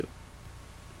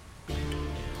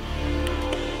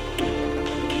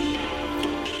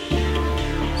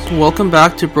Welcome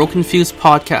back to Broken Fuse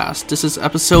Podcast. This is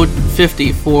episode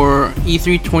 50 for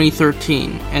E3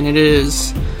 2013, and it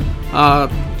is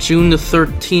June the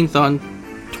 13th on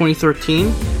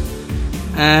 2013.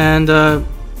 And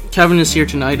Kevin is here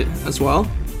tonight as well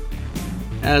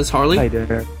as Harley. Hi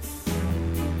there.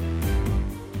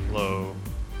 Hello.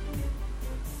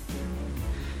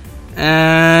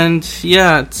 And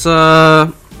yeah, it's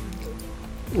all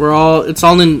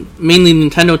mainly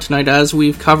Nintendo tonight, as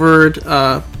we've covered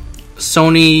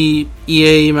Sony,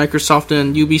 EA, Microsoft,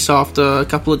 and Ubisoft a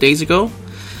couple of days ago.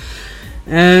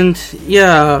 And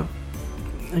yeah,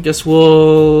 I guess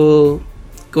we'll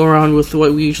go around with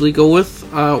what we usually go with.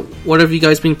 What have you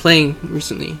guys been playing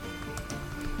recently?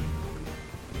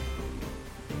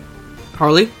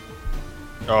 Harley?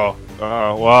 Well,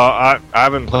 I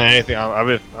haven't played anything.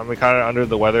 I'm kind of under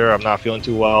the weather. I'm not feeling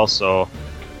too well, so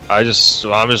I'm just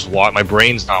my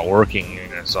brain's not working,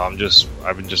 so I've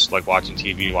been just like watching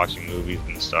TV, watching movies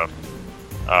and stuff.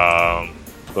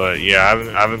 But yeah, I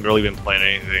haven't really been playing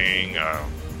anything.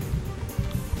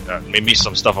 Maybe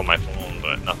some stuff on my phone,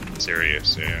 but nothing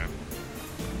serious. Yeah.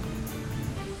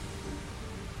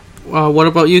 What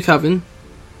about you, Kevin?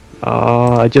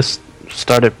 I just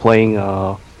started playing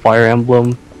Fire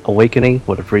Emblem Awakening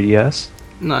with a 3DS.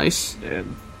 Nice.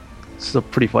 And it's a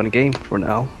pretty fun game for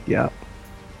now. Yeah.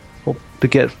 Hope to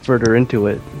get further into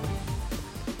it.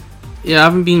 Yeah, I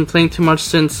haven't been playing too much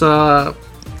since about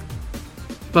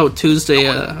Tuesday.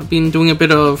 I've been doing a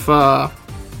bit of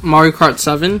Mario Kart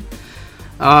 7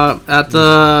 at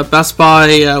the Best Buy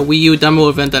Wii U demo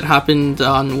event that happened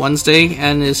on Wednesday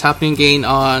and is happening again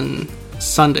on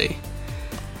Sunday.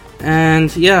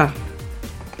 And yeah,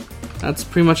 that's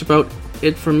pretty much about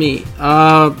it for me.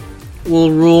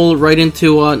 We'll roll right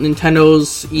into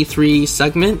Nintendo's E3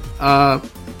 segment.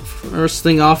 First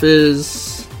thing off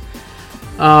is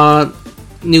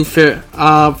new for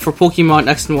Pokemon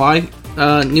X and Y,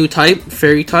 new type,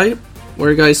 Fairy type. What are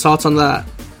your guys' thoughts on that?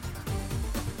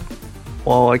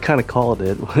 Well, I kind of called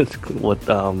it.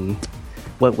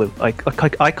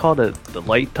 I called it the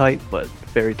light type, but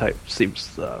Fairy type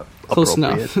seems Close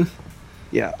appropriate. enough.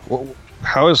 Yeah. Well,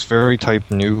 how is Fairy type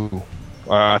new?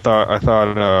 I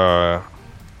thought.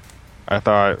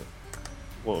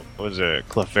 What was it?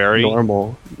 Clefairy?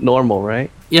 Normal, right?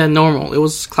 Yeah, normal. It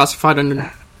was classified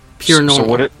under pure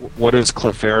normal. So what is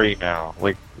Clefairy now?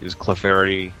 Like, is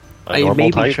Clefairy a normal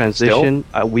maybe type transition.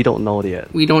 We don't know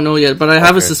yet. We don't know yet, but I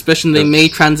have a suspicion they may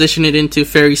Yes. transition it into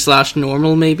Fairy /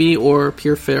 normal, maybe, or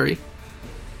pure Fairy.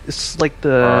 It's like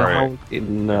Alright.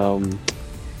 how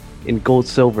in Gold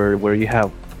Silver, where you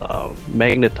have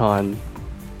Magneton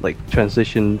like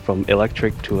transition from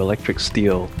electric to electric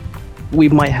steel. We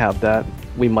might have that.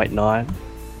 We might not.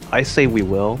 I say we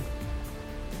will.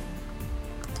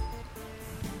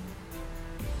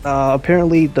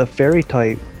 Apparently, the Fairy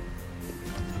type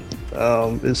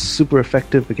is super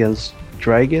effective against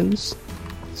dragons.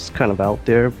 It's kind of out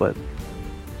there, but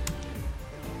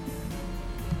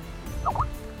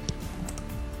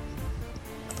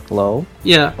hello.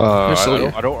 Yeah, I still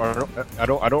don't, here. I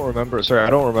don't remember. Sorry, I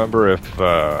don't remember if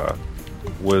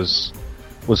was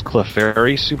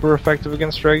Clefairy super effective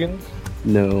against dragons?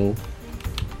 No.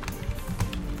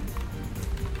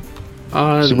 Super Not that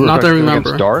I effective remember.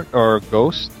 against Dart or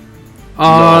Ghost?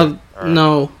 No.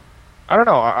 I don't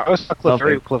know. I was thought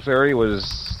Nothing. Clefairy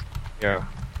was yeah.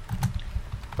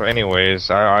 But anyways,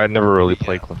 I never really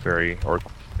played Clefairy or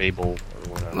Fable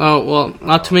or whatever. Oh, well,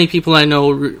 not too many people I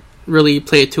know really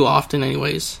play it too often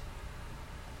anyways.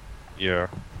 Yeah,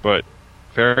 but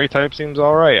Fairy type seems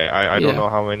alright. I Yeah. don't know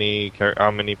how many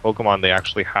Pokemon they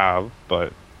actually have,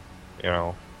 but you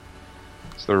know,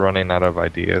 so they're running out of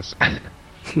ideas.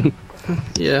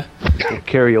 Yeah.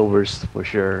 Carryovers for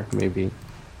sure, maybe.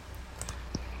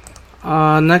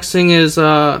 Next thing is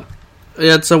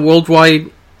it's a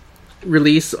worldwide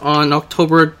release on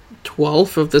October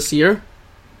 12th of this year.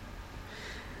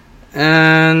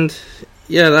 And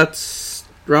yeah, that's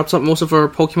wraps up most of our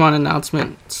Pokemon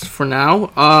announcements for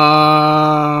now.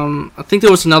 I think there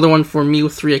was another one for Mew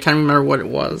 3. I can't remember what it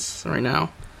was right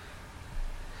now.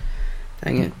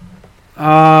 Dang it.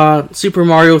 Super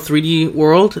Mario 3D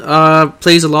World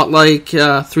plays a lot like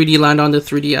 3D Land on the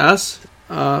 3DS.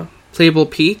 Playable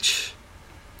Peach,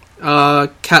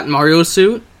 Cat Mario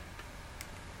suit,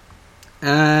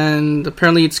 and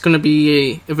apparently it's going to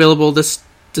be available this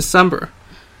December.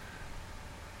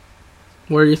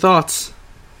 What are your thoughts?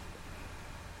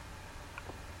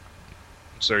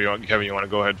 So, Kevin, you want to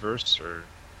go ahead first, or?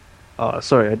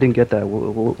 Sorry, I didn't get that.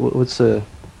 What's the...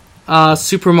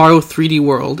 Super Mario 3D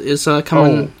World is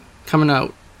coming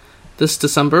out this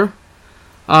December.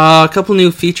 A couple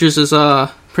new features is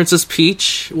Princess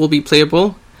Peach will be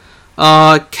playable.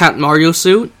 Cat Mario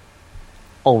suit.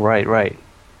 Oh, right.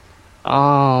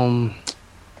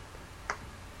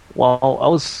 Well, I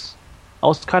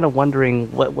was kind of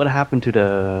wondering what happened to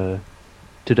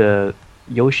the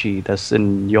Yoshi that's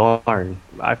in Yarn.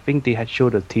 I think they had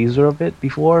showed a teaser of it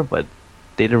before, but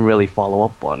they didn't really follow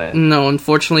up on it. No,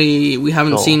 unfortunately, we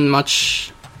haven't seen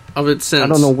much of it since. I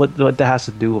don't know what that has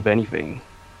to do with anything.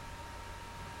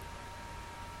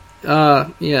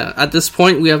 Yeah, at this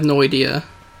point, we have no idea.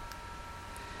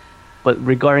 But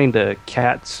regarding the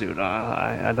cat suit,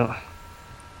 I don't.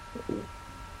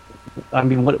 I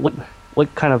mean,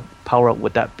 what kind of power up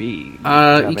would that be?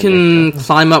 You can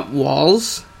climb up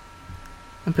walls,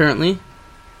 apparently.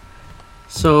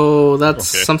 So that's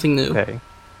something new. Okay.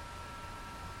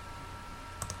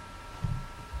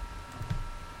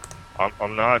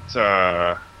 I'm not.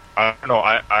 I don't know.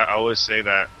 I always say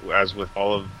that, as with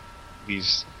all of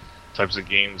these types of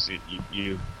games,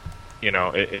 you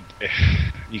know,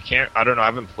 you can't. I don't know. I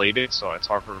haven't played it, so it's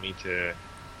hard for me to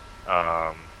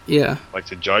like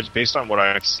to judge based on what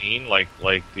I've seen, like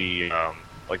the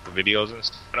videos and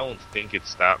stuff. I don't think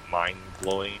it's that mind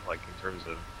blowing, like in terms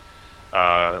of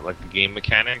like the game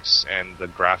mechanics and the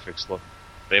graphics.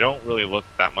 They don't really look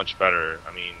that much better.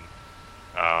 I mean,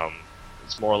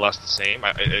 it's more or less the same.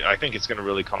 I think it's going to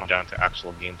really come down to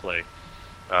actual gameplay,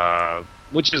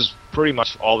 which is pretty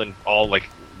much all like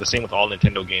the same with all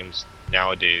Nintendo games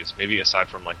nowadays. Maybe aside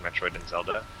from like Metroid and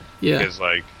Zelda, because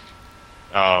like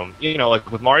you know,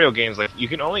 like with Mario games, like you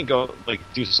can only go like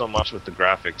do so much with the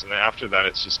graphics, and then after that,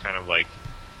 it's just kind of like,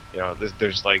 you know,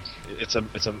 there's like it's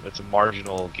a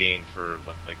marginal gain for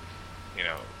like, you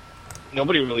know,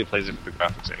 nobody really plays it for the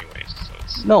graphics anyways. So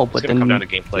it's gonna come down to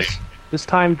gameplay. This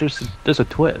time there's a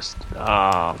twist.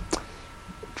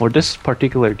 For this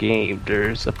particular game,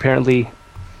 there's apparently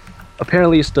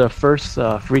it's the first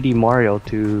 3D Mario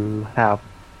to have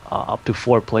up to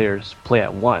 4 players play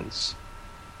at once.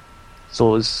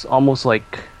 So it's almost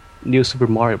like New Super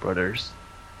Mario Brothers,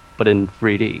 but in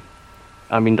 3D.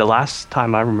 I mean, the last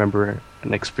time I remember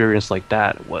an experience like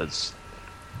that was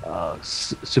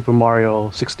Super Mario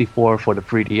 64 for the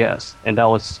 3DS, and that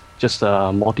was just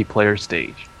a multiplayer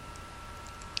stage.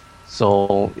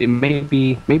 So it may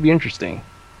be interesting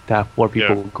to have 4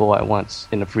 people go at once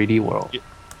in a 3D world.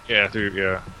 Yeah,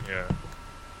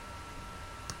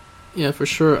 for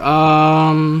sure.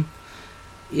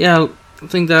 Yeah, I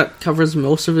think that covers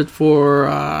most of it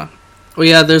for.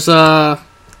 There's a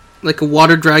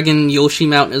water dragon Yoshi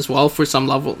mount as well for some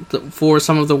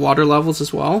of the water levels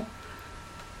as well.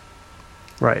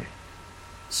 Right.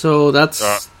 So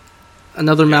that's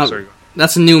another mount. Sorry.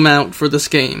 That's a new mount for this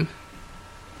game.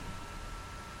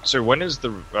 So when is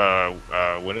the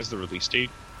release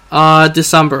date?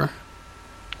 December.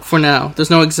 For now, there's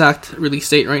no exact release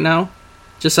date right now.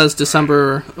 Just says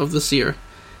December of this year.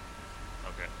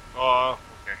 Okay.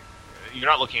 Okay. You're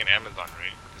not looking at Amazon,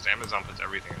 right? Because Amazon puts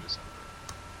everything in December.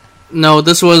 No,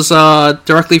 this was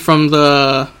directly from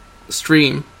the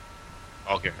stream.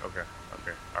 Okay. All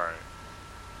right.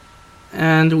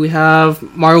 And we have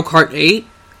Mario Kart 8,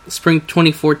 spring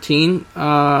 2014.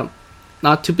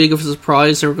 Not too big of a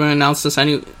surprise. They were going to announce this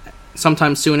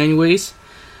sometime soon, anyways.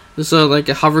 There's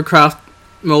a hovercraft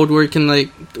mode where you can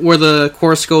where the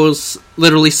course goes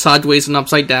literally sideways and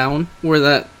upside down, where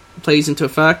that plays into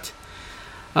effect.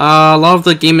 A lot of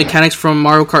the game mechanics from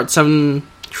Mario Kart 7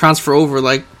 transfer over,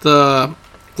 like the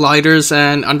gliders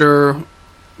and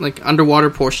underwater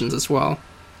portions as well.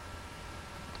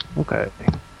 Okay.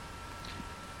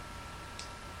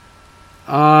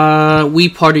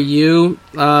 Wii Party U,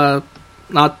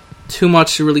 not too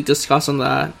much to really discuss on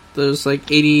that. There's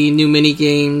 80 new mini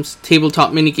games,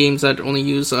 tabletop mini games that only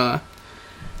use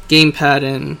gamepad,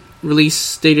 and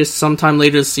release date is sometime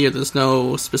later this year. There's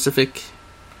no specific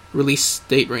release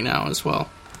date right now as well.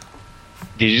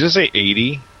 Did you just say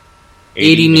 80?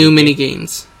 80 new mini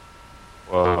games.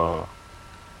 Whoa.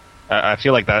 I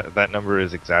feel like that number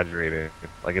is exaggerated.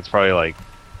 Like it's probably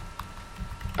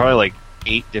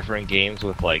 8 different games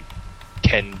with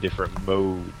 10 different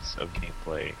modes of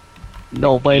gameplay.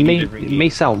 No, but it may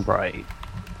sound right.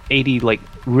 80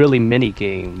 really mini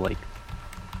game,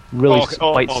 really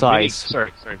bite size.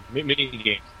 Sorry, mini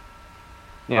games.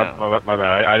 Yeah, my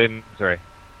bad. I didn't. Sorry.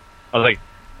 I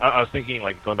was thinking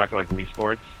going back to Wii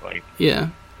Sports. Yeah.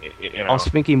 You know, I was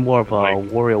thinking more of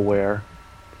WarioWare.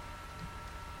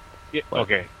 Yeah,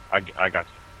 okay, I got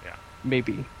you. Yeah.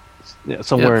 Maybe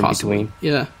somewhere in possibly. between.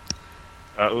 Yeah.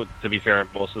 To be fair,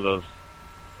 most of those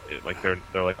they're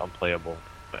unplayable.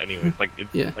 But anyways,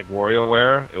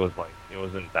 WarioWare, it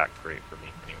wasn't that great for me.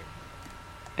 Anyway.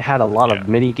 had a lot Yeah. of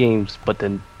mini games, but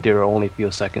then they were only a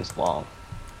few seconds long,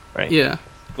 right? Yeah.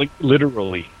 Like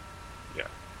literally. Yeah.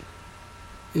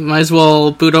 You might as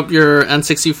well boot up your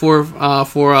N64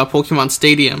 for Pokemon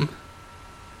Stadium.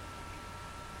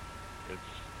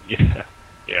 Yeah.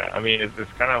 Yeah. I mean,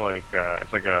 it's kind of like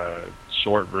it's like a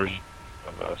short version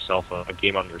of a cell phone, a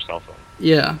game on your cell phone.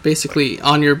 Yeah, basically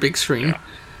on your big screen.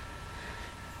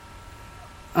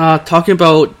 Yeah. Talking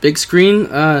about big screen,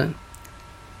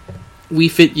 Wii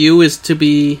Fit U is to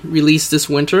be released this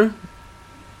winter.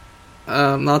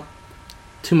 Not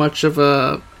too much of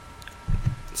a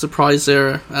surprise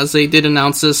there, as they did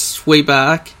announce this way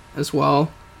back as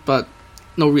well, but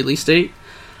no release date.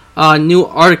 New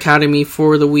Art Academy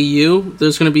for the Wii U.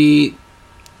 There's going to be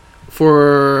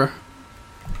for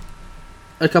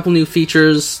a couple new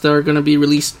features that are going to be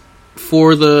released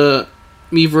for the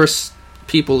Miiverse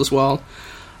people as well.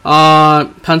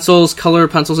 Pencils, color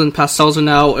pencils, and pastels are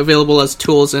now available as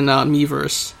tools in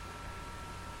Miiverse.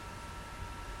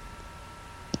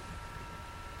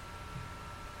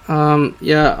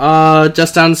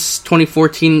 Just Dance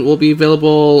 2014 will be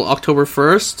available October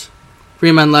 1st.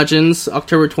 Rayman Legends,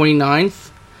 October 29th.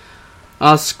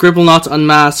 Scribblenauts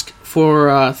Unmasked for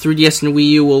 3DS and Wii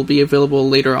U will be available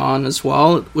later on as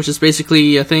well, which is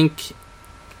basically, I think,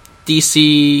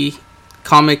 DC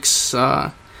Comics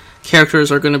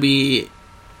characters are going to be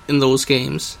in those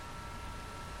games.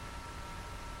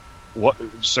 What?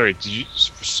 Sorry, did you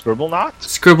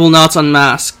Scribblenauts? Scribblenauts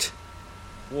Unmasked.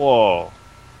 Whoa,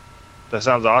 that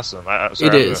sounds awesome. I It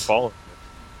haven't been is. following it.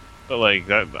 But like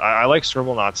that, I like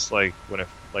Scribblenauts, like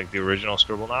like the original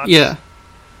Scribblenauts. Yeah.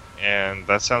 And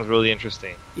that sounds really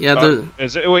interesting. Yeah,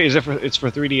 It's for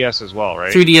 3DS as well,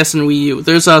 right? 3DS and Wii U.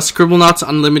 There's Scribblenauts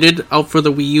Unlimited out for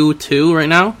the Wii U too right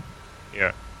now.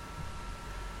 Yeah.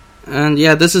 And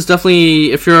yeah, this is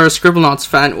definitely, if you're a Scribblenauts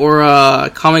fan or a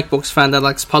comic books fan that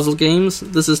likes puzzle games,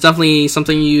 this is definitely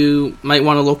something you might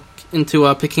want to look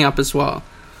into picking up as well,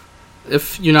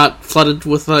 if you're not flooded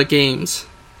with games.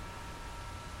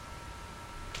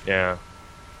 Yeah.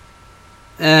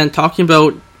 And talking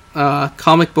about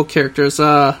comic book characters,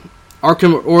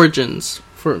 Arkham Origins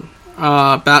for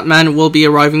Batman will be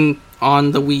arriving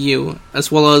on the Wii U,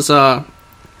 as well as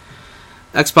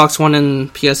Xbox One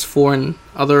and PS4 and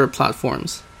other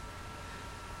platforms.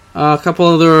 A couple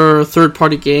other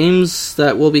third-party games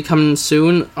that will be coming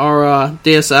soon are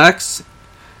Deus Ex,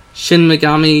 Shin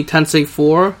Megami Tensei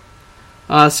 4,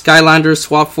 Skylanders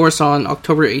Swap Force on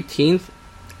October 18th,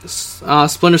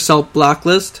 Splinter Cell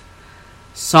Blacklist,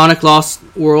 Sonic Lost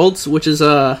Worlds, which is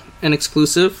an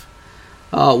exclusive,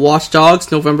 Watch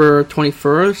Dogs November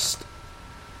 21st.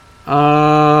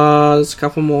 There's a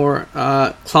couple more.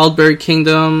 Cloudberry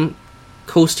Kingdom,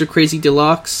 Coaster Crazy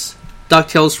Deluxe,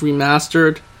 DuckTales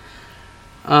Remastered,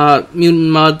 Mutant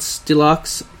Muds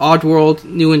Deluxe, Oddworld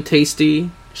New and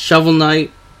Tasty, Shovel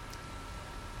Knight,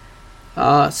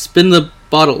 Spin the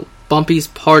Bottle, Bumpy's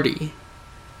Party,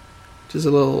 which is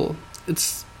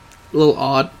it's a little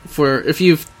odd for, if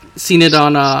you've seen it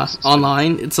on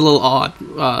online, it's a little odd,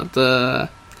 the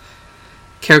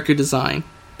character design,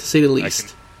 to say the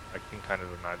least. I can kind of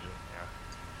imagine,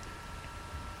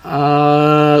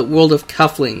 yeah. World of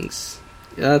Cufflings.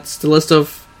 That's the list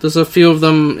of, there's a few of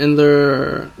them in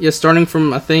there. Yeah, starting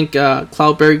from, I think,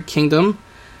 Cloudberry Kingdom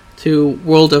to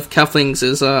World of Cufflings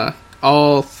is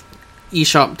all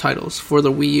eShop titles for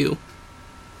the Wii U.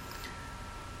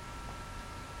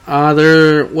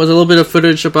 There was a little bit of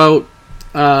footage about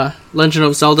Legend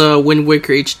of Zelda Wind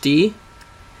Waker HD.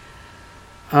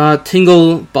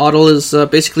 Tingle Bottle is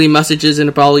basically messages in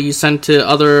a bottle you send to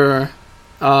other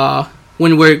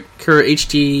Wind Waker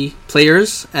HD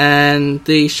players, and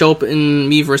they show up in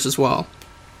Miiverse as well.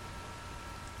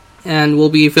 And will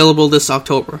be available this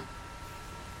October.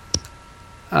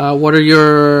 What are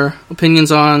your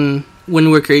opinions on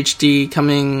Wind Waker HD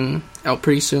coming out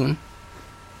pretty soon?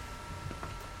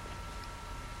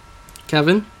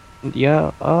 Kevin?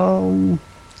 Yeah,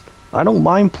 I don't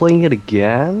mind playing it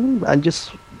again. I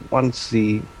just want to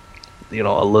see,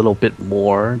 a little bit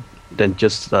more than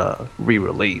just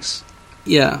re-release.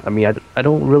 Yeah. I mean, I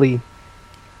don't really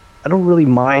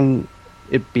mind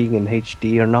it being in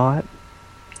HD or not.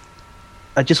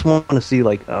 I just want to see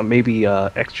maybe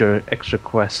extra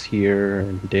quests here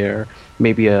and there,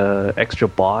 maybe a extra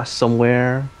boss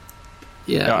somewhere.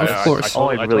 Yeah, of course. That's all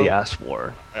I really ask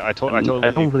for. I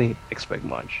don't really expect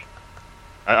much.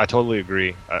 I totally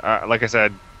agree. Like I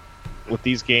said, with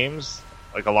these games,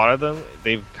 like a lot of them,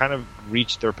 they've kind of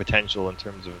reached their potential in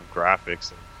terms of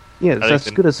graphics. And yeah, it's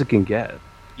as good as it can get.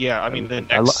 Yeah, I mean, the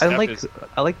next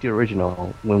I like the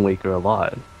original Wind Waker a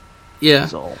lot. Yeah,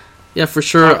 so. Yeah, for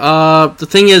sure. The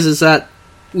thing is that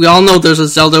we all know there's a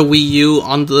Zelda Wii U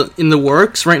in the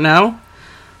works right now,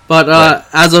 but Right.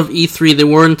 as of E3, they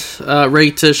weren't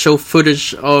ready to show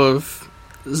footage of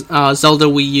Zelda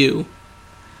Wii U.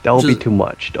 That would be Which is- too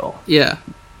much, though. Yeah,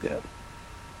 Yeah.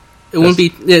 it wouldn't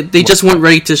be. Yeah, they just weren't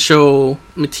ready to show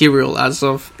material as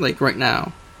of like right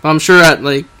now. But I'm sure at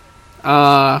like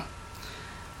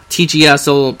TGS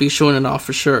they'll be showing it off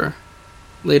for sure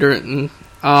later in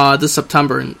this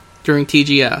September during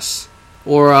TGS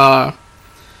or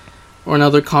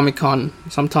another Comic-Con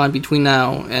sometime between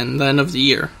now and the end of the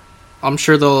year. I'm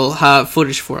sure they'll have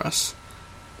footage for us.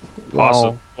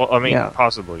 Possible. Well, I mean, yeah.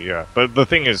 possibly, yeah. But the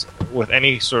thing is, with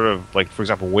any sort of like, for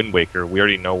example, Wind Waker, we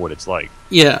already know what it's like,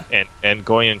 Yeah, and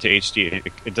going into HD,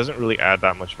 it doesn't really add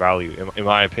that much value, in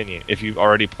my opinion. If you've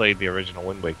already played the original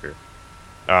Wind Waker,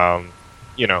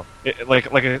 you know,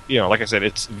 like I said,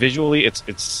 it's visually,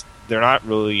 it's they're not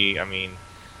really. I mean,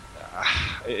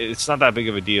 it's not that big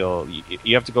of a deal.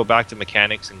 You have to go back to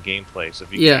mechanics and gameplay. So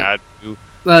if you Yeah. can add new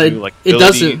like it ability-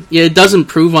 doesn't. Yeah, it does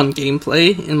improve on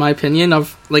gameplay, in my opinion. I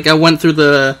went through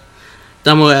the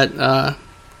demo at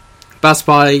Best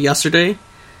Buy yesterday,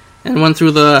 and went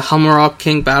through the Hammerrock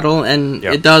King battle, and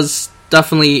Yeah. it does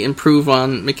definitely improve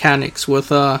on mechanics. With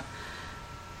the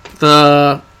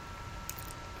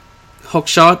hook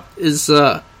shot is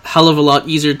a hell of a lot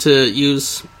easier to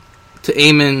use, to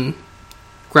aim and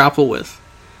grapple with,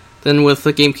 than with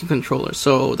the GameCube controller.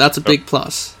 So that's a big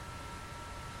plus.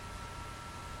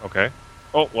 Okay.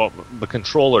 Oh well, the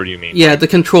controller you mean? Yeah, the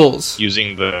controls.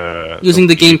 Using the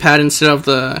Gamepad instead of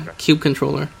the Cube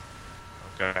controller.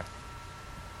 Okay.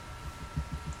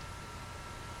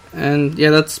 And yeah,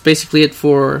 that's basically it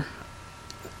for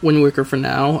Wind Waker for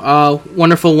now.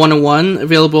 Wonderful 101,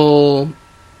 available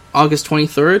August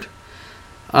 23rd.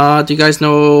 Do you guys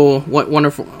know what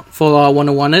Wonderful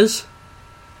 101 is?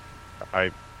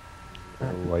 I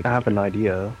have an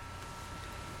idea.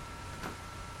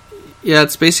 Yeah,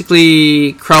 it's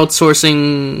basically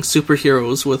crowdsourcing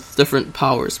superheroes with different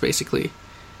powers, basically.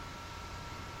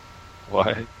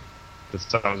 What? This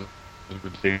sounds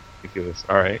ridiculous.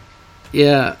 All right.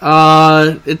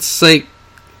 Yeah, it's like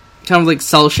kind of like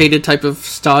cell shaded type of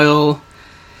style.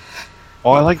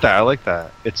 Oh, I like that. I like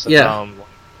that. It's Yeah.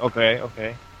 Okay.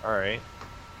 Okay. All right.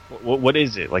 What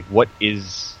is it? Like, what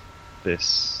is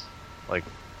this? Like,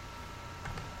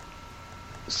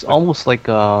 It's almost like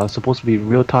supposed to be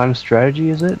real-time strategy,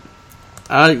 is it?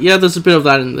 Yeah, there's a bit of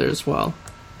that in there as well.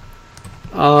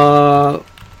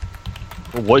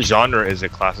 what genre is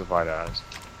it classified as?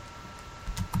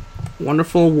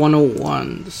 Wonderful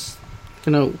 101. Just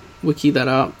gonna wiki that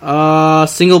up.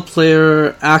 Single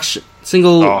player action.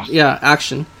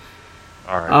 Action.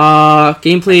 All right.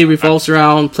 Gameplay revolves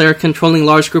around player controlling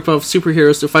large group of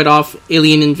superheroes to fight off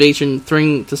alien invasion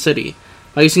threatening the city.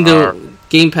 By using the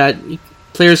gamepad,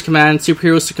 players command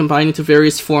superheroes to combine into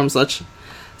various forms, such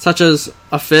as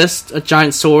a fist, a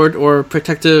giant sword, or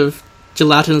protective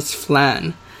gelatinous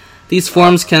flan. These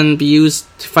forms can be used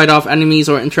to fight off enemies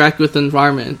or interact with the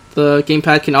environment. The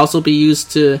gamepad can also be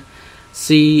used to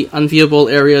see unviewable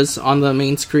areas on the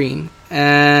main screen,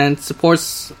 and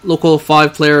supports local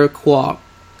 5-player co-op.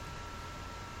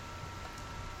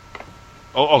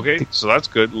 Oh, okay. So that's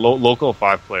good. Local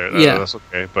 5-player. Yeah. That's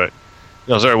okay. But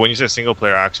no, sorry. When you said single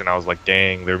player action, I was like,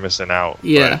 dang, they're missing out.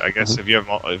 Yeah. But I guess if you have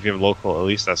local, at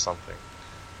least that's something.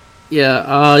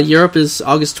 Yeah, Europe is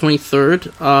August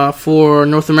 23rd. For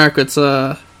North America, it's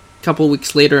a couple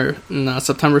weeks later,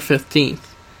 September 15th.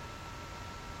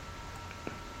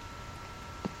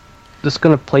 Just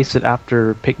gonna place it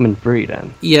after Pikmin 3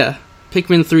 then. Yeah,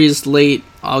 Pikmin 3 is late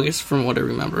August from what I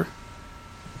remember.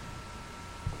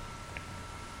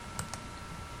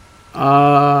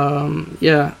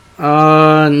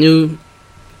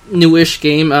 Newish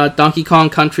game, Donkey Kong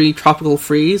Country Tropical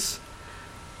Freeze.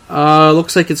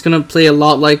 Looks like it's gonna play a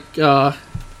lot like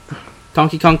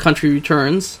Donkey Kong Country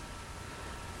Returns.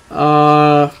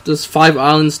 There's 5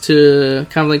 islands to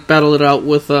kind of like battle it out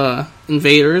with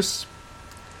invaders.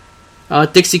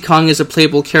 Dixie Kong is a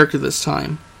playable character this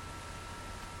time.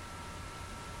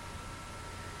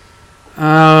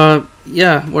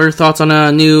 Yeah, what are your thoughts on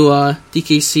a new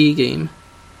DKC game?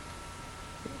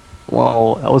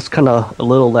 Well, I was kind of a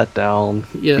little let down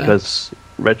Yeah. because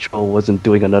Retro wasn't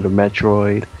doing another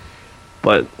Metroid.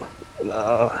 But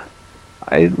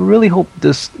I really hope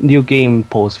this new game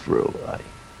pulls through.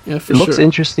 Yeah, for It looks sure.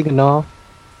 interesting enough,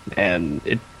 and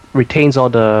it retains all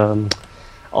the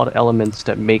elements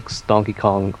that makes Donkey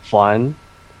Kong fun.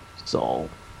 So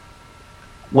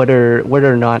whether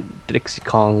or not Dixie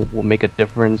Kong will make a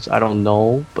difference, I don't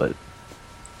know. But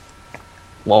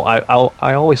well,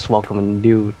 I always welcome a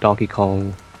new Donkey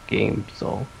Kong game.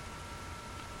 So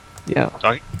Yeah.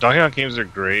 Donkey Kong games are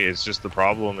great. It's just the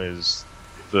problem is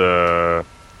the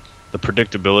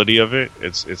predictability of it.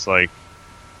 It's like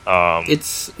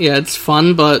it's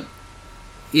fun, but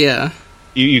yeah,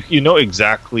 you know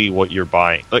exactly what you're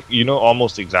buying. Like you know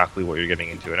almost exactly what you're getting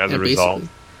into, and as a result,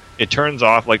 basically. it turns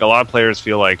off. Like a lot of players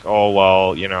feel like, oh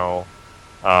well, you know,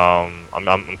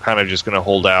 I'm kind of just gonna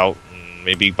hold out and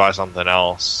maybe buy something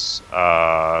else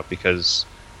because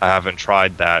I haven't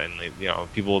tried that, and you know,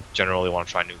 people generally want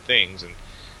to try new things.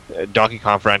 And Donkey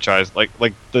Kong franchise, like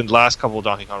the last couple of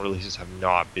Donkey Kong releases, have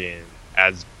not been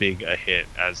as big a hit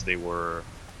as they were.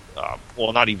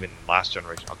 Well, not even last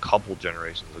generation, a couple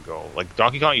generations ago. Like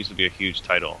Donkey Kong used to be a huge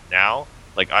title. Now,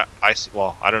 like I see,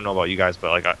 well, I don't know about you guys, but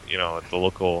like you know, at the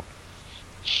local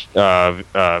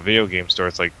video game store,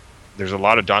 it's like there's a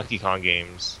lot of Donkey Kong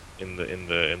games in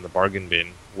the bargain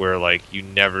bin where like you will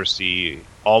never see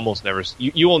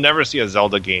a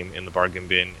Zelda game in the bargain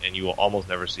bin, and you will almost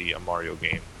never see a Mario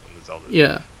game in the Zelda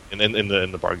bin, in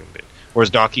the bargain bin.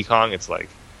 Whereas Donkey Kong, it's like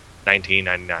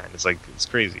 $19.99. It's like it's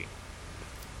crazy.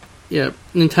 Yeah,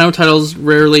 Nintendo titles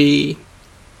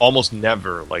almost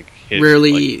never like hit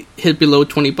below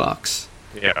 $20.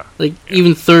 Yeah,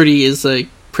 even 30 is like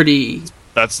pretty.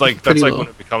 That's like low. when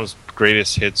it becomes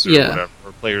greatest hits or whatever,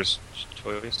 or player's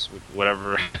choice,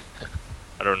 whatever.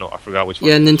 I don't know. I forgot which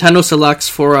one. Yeah, Nintendo selects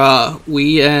for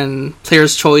Wii and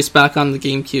player's choice back on the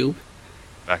GameCube.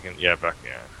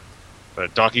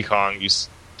 But Donkey Kong's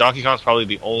probably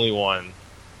the only one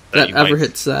that ever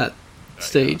hits that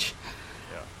stage.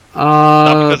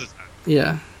 Not because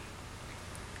it's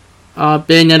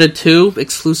Bayonetta 2,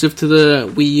 exclusive to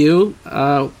the Wii U.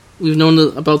 We've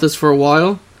known about this for a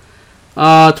while.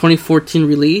 2014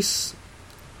 release.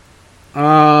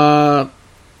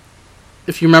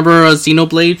 If you remember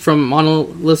Xenoblade from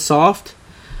Monolith Soft,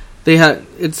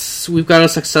 we've got a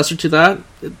successor to that.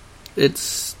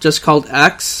 It's just called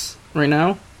X right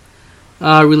now.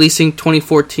 Releasing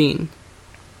 2014.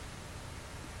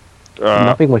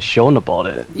 Nothing was shown about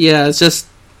it. Yeah, it's just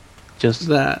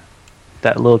that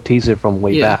little teaser from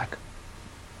way back.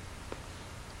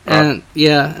 And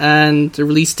and the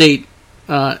release date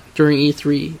during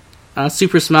E3.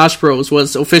 Super Smash Bros.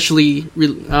 Was officially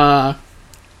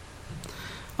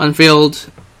unveiled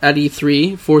at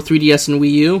E3 for 3DS and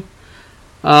Wii U.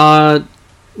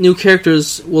 New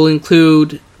characters will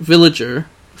include Villager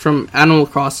from Animal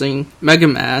Crossing, Mega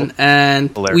Man,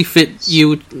 and We Fit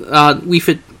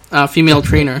female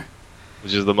trainer,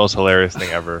 which is the most hilarious thing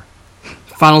ever.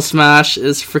 Final Smash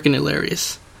is freaking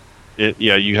hilarious.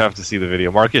 You have to see the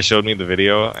video. Marcus showed me the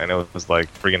video, and it was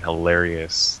like freaking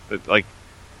hilarious.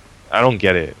 I don't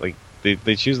get it. Like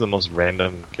they choose the most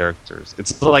random characters.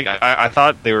 It's like I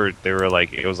thought they were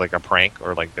like it was like a prank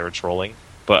or like they were trolling,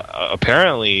 but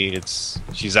apparently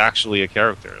she's actually a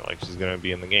character. Like she's gonna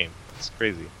be in the game. It's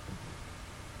crazy.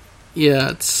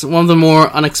 Yeah, it's one of the more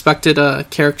unexpected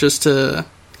characters to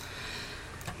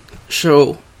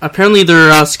show. Apparently,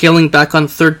 they're scaling back on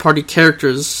third-party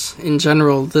characters in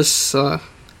general. This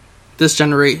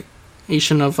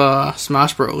generation of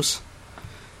Smash Bros,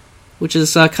 which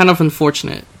is kind of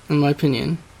unfortunate, in my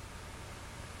opinion.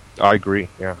 I agree.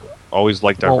 Yeah, always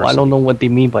like diversity. Well, I don't know what they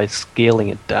mean by scaling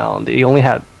it down. They only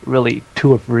had really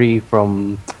 2 or 3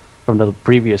 from the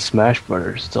previous Smash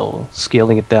Brothers. So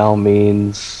scaling it down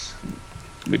means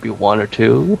maybe 1 or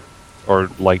 2, or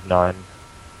like 9.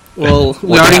 Well,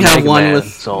 we already have one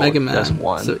with Mega Man. That's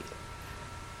 1. So.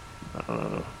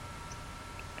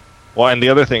 Well, and the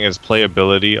other thing is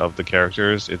playability of the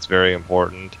characters. It's very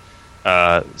important.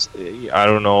 I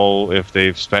don't know if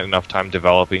they've spent enough time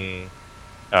developing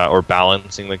or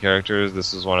balancing the characters.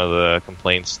 This is one of the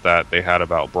complaints that they had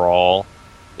about Brawl,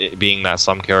 it being that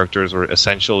some characters were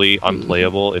essentially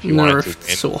unplayable if you wanted to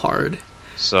win. So hard.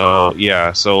 So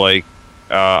like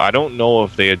I don't know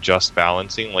if they adjust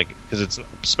balancing, like because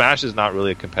Smash is not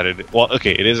really a competitive. Well,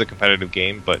 okay, it is a competitive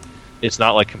game, but it's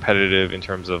not like competitive in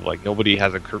terms of like nobody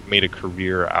has made a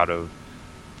career out of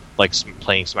like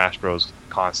playing Smash Bros.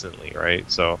 Constantly, right?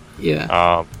 So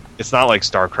it's not like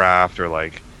StarCraft or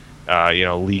like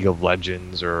League of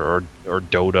Legends or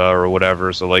Dota or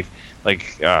whatever. So like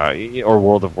or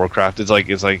World of Warcraft. It's like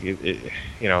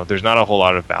there's not a whole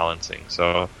lot of balancing.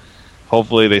 So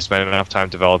hopefully they spend enough time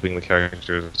developing the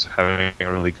characters, having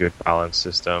a really good balance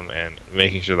system, and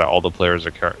making sure that all the players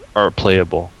are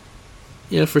playable.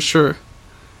 Yeah, for sure.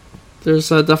 There's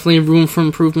definitely room for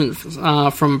improvement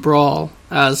from Brawl,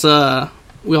 as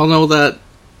we all know that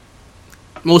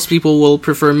most people will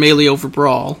prefer Melee over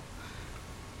Brawl.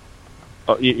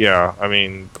 Yeah, I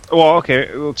mean, well, okay,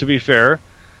 to be fair,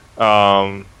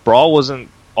 Brawl wasn't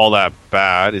all that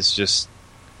bad. It's just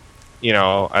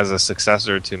as a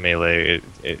successor to Melee,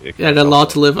 it Yeah, a lot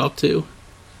to live up to.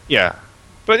 Yeah,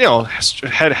 but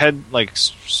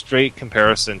straight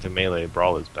comparison to Melee,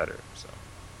 Brawl is better. So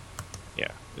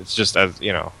yeah, it's just as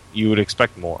you would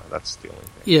expect more. That's the only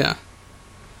thing. Yeah.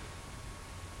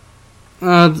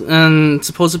 And it's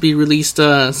supposed to be released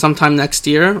sometime next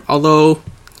year. Although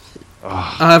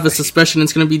I have a suspicion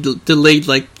it's going to be delayed.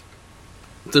 Like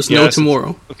there's no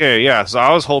tomorrow. Okay, yeah. So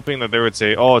I was hoping that they would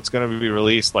say, "Oh, it's going to be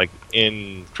released like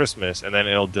in Christmas," and then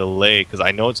it'll delay because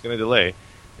I know it's going to delay.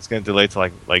 It's going to delay to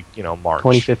like March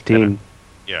 2015.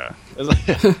 Yeah.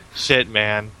 It's like, shit,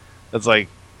 man. It's like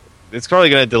it's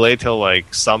probably going to delay till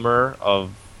like summer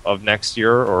of next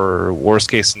year, or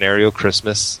worst case scenario,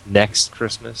 next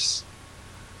Christmas.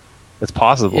 It's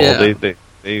possible. Yeah.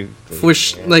 They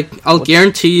Which, I'll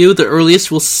guarantee you the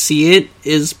earliest we'll see it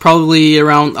is probably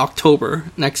around October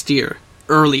next year.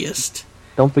 Earliest.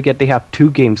 Don't forget they have 2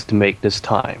 games to make this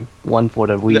time. One for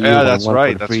the Wii U and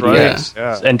one for the 3DS. Right.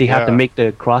 Yeah. And they have to make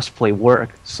the crossplay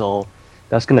work, so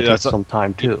that's going to take some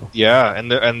time too. Yeah,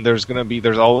 and there's going to be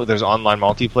there's online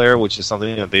multiplayer, which is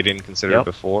something that they didn't consider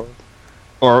before.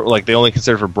 Or like they only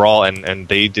considered for Brawl, and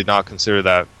they did not consider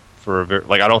that for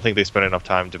I don't think they spent enough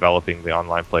time developing the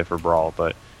online play for Brawl,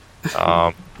 but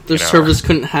their servers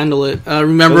couldn't handle it.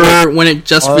 Remember when it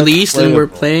just released and we were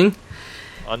playing?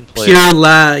 Pure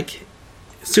lag.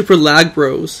 Super lag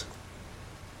bros.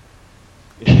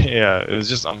 Yeah, it was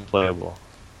just unplayable.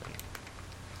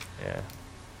 Yeah.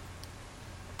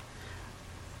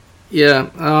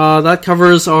 Yeah, that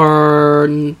covers our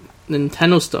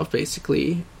Nintendo stuff,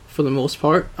 basically, for the most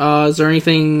part. Is there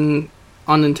anything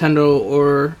on Nintendo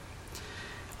or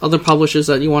other publishers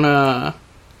that you want to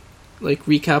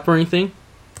recap or anything?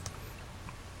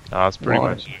 No, that's pretty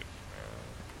much it.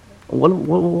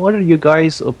 What are you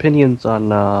guys' opinions on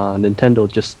Nintendo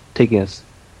just taking a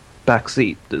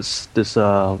backseat this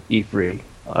E3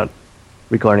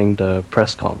 regarding the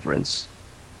press conference?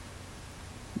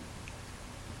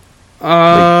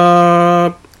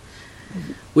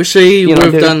 Wish they would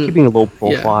have done keeping a low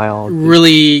profile. Yeah,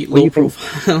 really low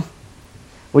profile.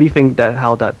 What do you think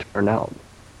how that turned out?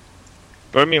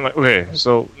 But I mean, okay,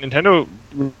 so Nintendo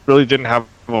really didn't have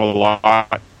a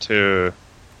lot to.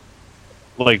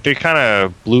 They kind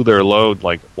of blew their load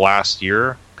last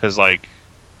year because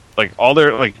all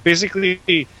their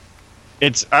basically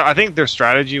it's I think their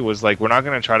strategy was we're not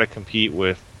going to try to compete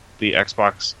with the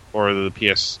Xbox or the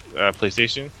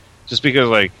PlayStation just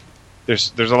because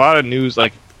there's a lot of news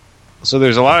so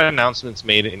there's a lot of announcements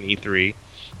made in E3,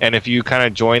 and if you kind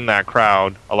of join that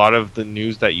crowd, a lot of the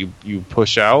news that you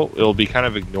push out, it'll be kind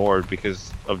of ignored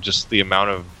because of just the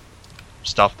amount of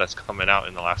stuff that's coming out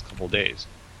in the last couple of days.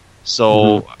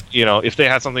 So, if they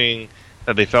had something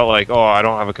that they felt I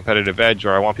don't have a competitive edge,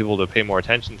 or I want people to pay more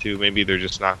attention to, maybe they're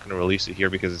just not going to release it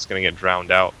here because it's going to get drowned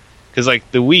out. Because,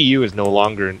 the Wii U is no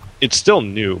longer... It's still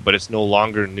new, but it's no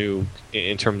longer new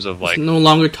in terms of, It's no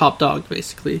longer top dog,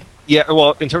 basically. Yeah,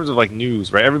 well, in terms of,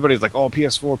 news, right? Everybody's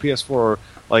PS4,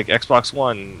 Xbox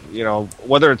One,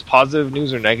 whether it's positive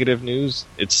news or negative news,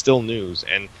 it's still news.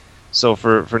 And so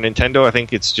for Nintendo, I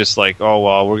think it's just we're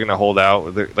going to hold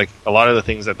out. A lot of the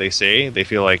things that they say, they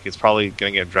feel it's probably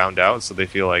going to get drowned out, so they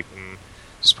feel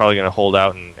just probably going to hold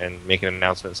out and make an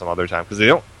announcement some other time. Because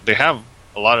they have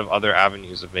a lot of other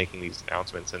avenues of making these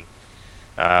announcements, and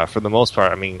for the most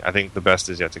part, I mean, I think the best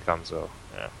is yet to come, so,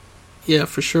 yeah. Yeah,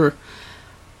 for sure.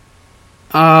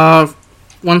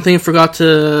 One thing I forgot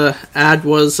to add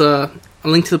was A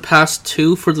Link to the Past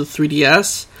 2 for the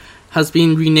 3DS has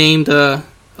been renamed A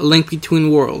Link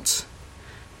Between Worlds.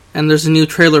 And there's a new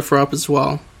trailer for up as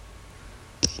well.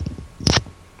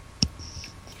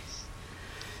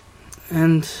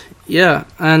 And, yeah.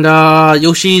 And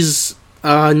Yoshi's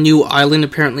new island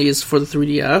apparently is for the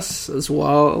 3DS as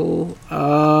well.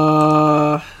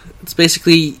 It's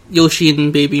basically Yoshi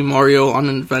and Baby Mario on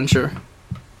an adventure.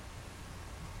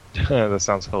 That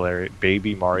sounds hilarious.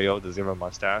 Baby Mario, does he have a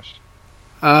mustache?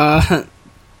 I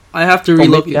have to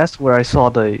relook. Maybe that's where I saw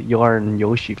the yarn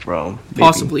Yoshi from. Maybe.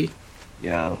 Possibly.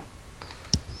 Yeah.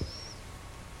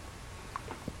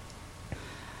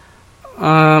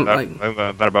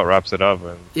 That about wraps it up.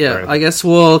 Yeah, I guess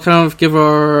we'll kind of give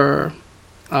our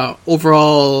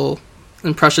overall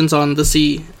impressions on this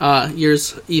year's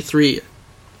E3.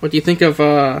 What do you think of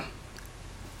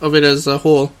it as a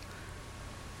whole?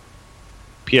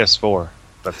 PS4.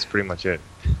 That's pretty much it.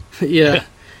 Yeah.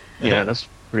 Yeah, that's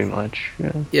pretty much.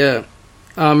 Yeah. Yeah.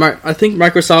 I think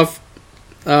Microsoft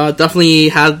definitely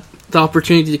had the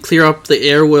opportunity to clear up the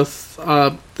air with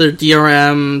their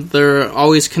DRM, their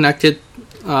always connected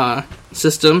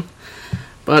system,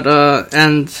 but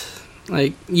and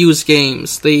like used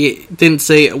games. They didn't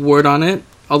say a word on it,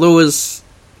 although it was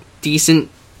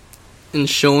decent in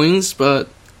showings, but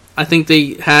I think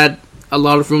they had a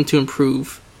lot of room to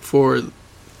improve for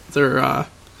their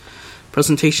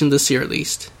presentation this year, at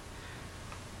least.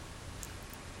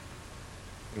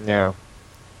 Yeah.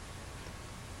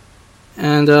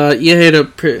 And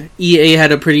EA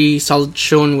had a pretty solid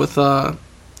showing with they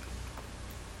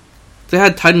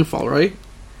had Titanfall, right?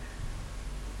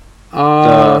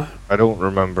 I don't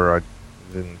remember. I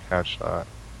didn't catch that.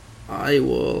 I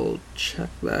will check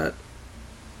that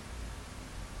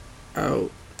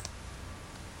out.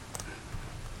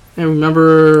 I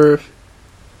remember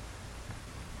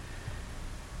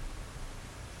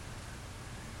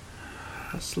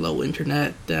slow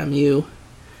internet, damn you.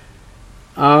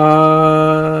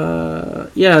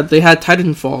 Yeah, they had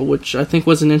Titanfall, which I think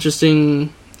was an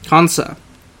interesting concept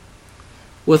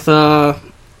with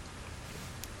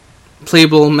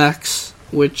playable mechs,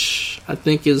 which I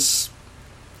think is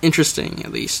interesting,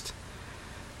 at least.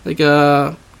 Like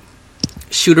a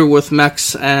shooter with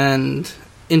mechs and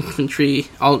infantry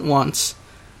all at once.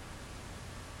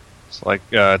 It's like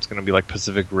it's gonna be like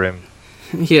Pacific Rim.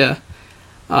 Yeah.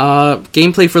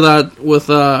 Gameplay for that with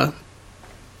the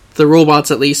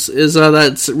robots, at least, is that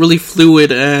it's really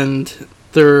fluid and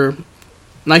they're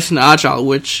nice and agile,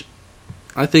 which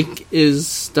I think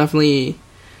is definitely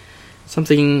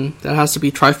something that has to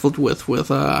be trifled with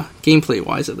gameplay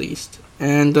wise, at least.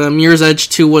 And Mirror's Edge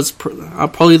 2 was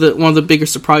probably one of the bigger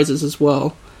surprises as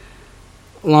well,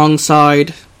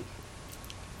 alongside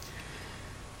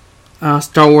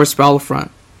Star Wars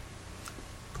Battlefront.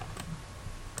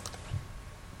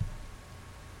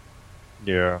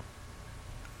 Yeah.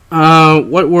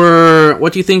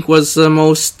 What do you think was the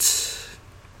most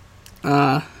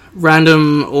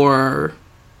random, or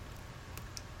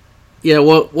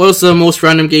what was the most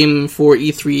random game for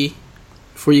E3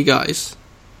 for you guys?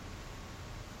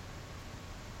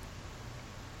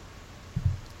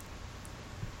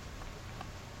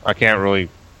 I can't really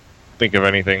think of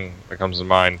anything that comes to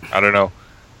mind. I don't know.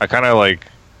 I kind of like.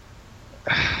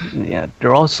 Yeah,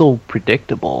 they're all so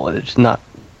predictable. It's not.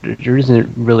 There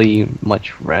isn't really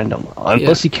much random,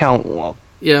 unless you count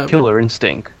Killer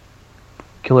Instinct.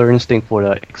 Killer Instinct for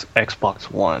the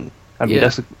Xbox One. I mean,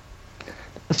 that's a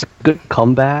good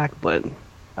comeback, but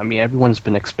I mean, everyone's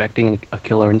been expecting a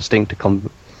Killer Instinct to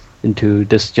come into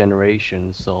this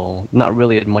generation, so not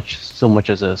really so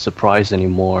much as a surprise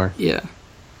anymore. Yeah.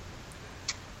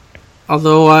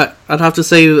 Although I'd have to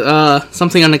say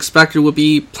something unexpected would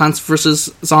be Plants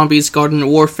vs. Zombies Garden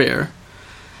Warfare.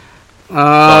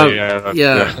 I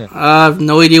have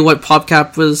no idea what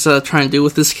PopCap was trying to do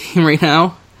with this game right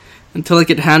now until I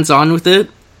get hands-on with it.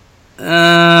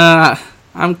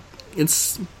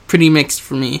 It's pretty mixed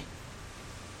for me.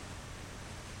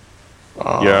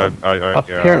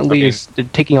 Apparently, it's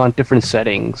taking on different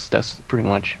settings. That's pretty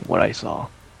much what I saw.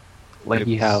 Like,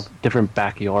 you have different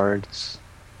backyards.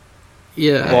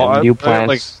 Yeah. Well, new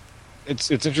plants.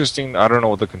 It's interesting. I don't know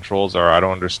what the controls are. I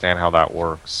don't understand how that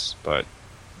works, but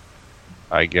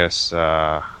I guess,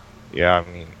 I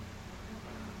mean,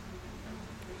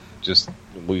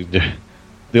 the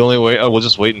only way, we'll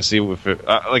just wait and see if it,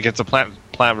 it's a plant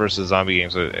versus zombie game,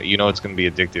 so it's going to be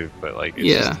addictive, but,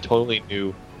 it's just totally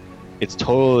new. It's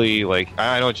totally,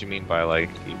 I know what you mean by,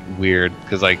 weird,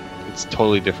 because, it's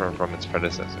totally different from its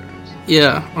predecessors.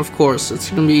 Yeah, of course. It's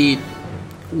going to be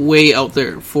way out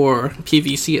there for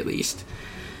PVC, at least.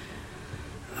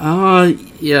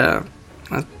 Yeah.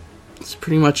 That's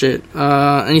pretty much it.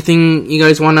 Anything you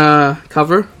guys want to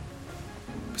cover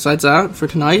besides that for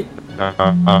tonight? I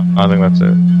think that's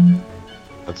it.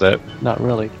 That's it. Not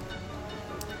really.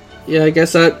 Yeah, I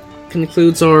guess that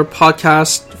concludes our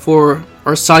podcast for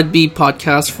our Side B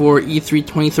podcast for E3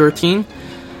 2013.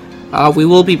 We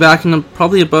will be back in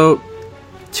probably about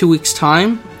 2 weeks'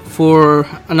 time for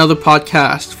another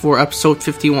podcast for episode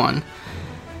 51.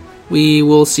 We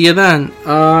will see you then.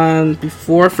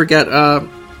 Before I forget,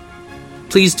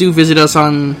 please do visit us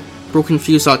on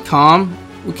brokenfuse.com.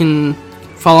 You can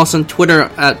follow us on Twitter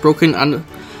at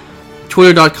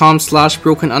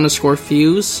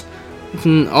twitter.com/broken_fuse. You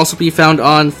can also be found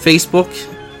on Facebook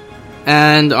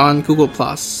and on Google+.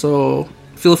 So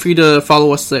feel free to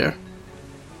follow us there.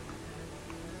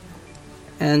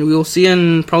 And we will see you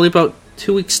in probably about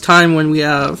 2 weeks' time when we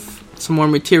have some more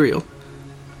material.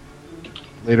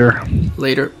 Later.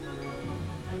 Later.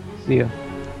 See ya.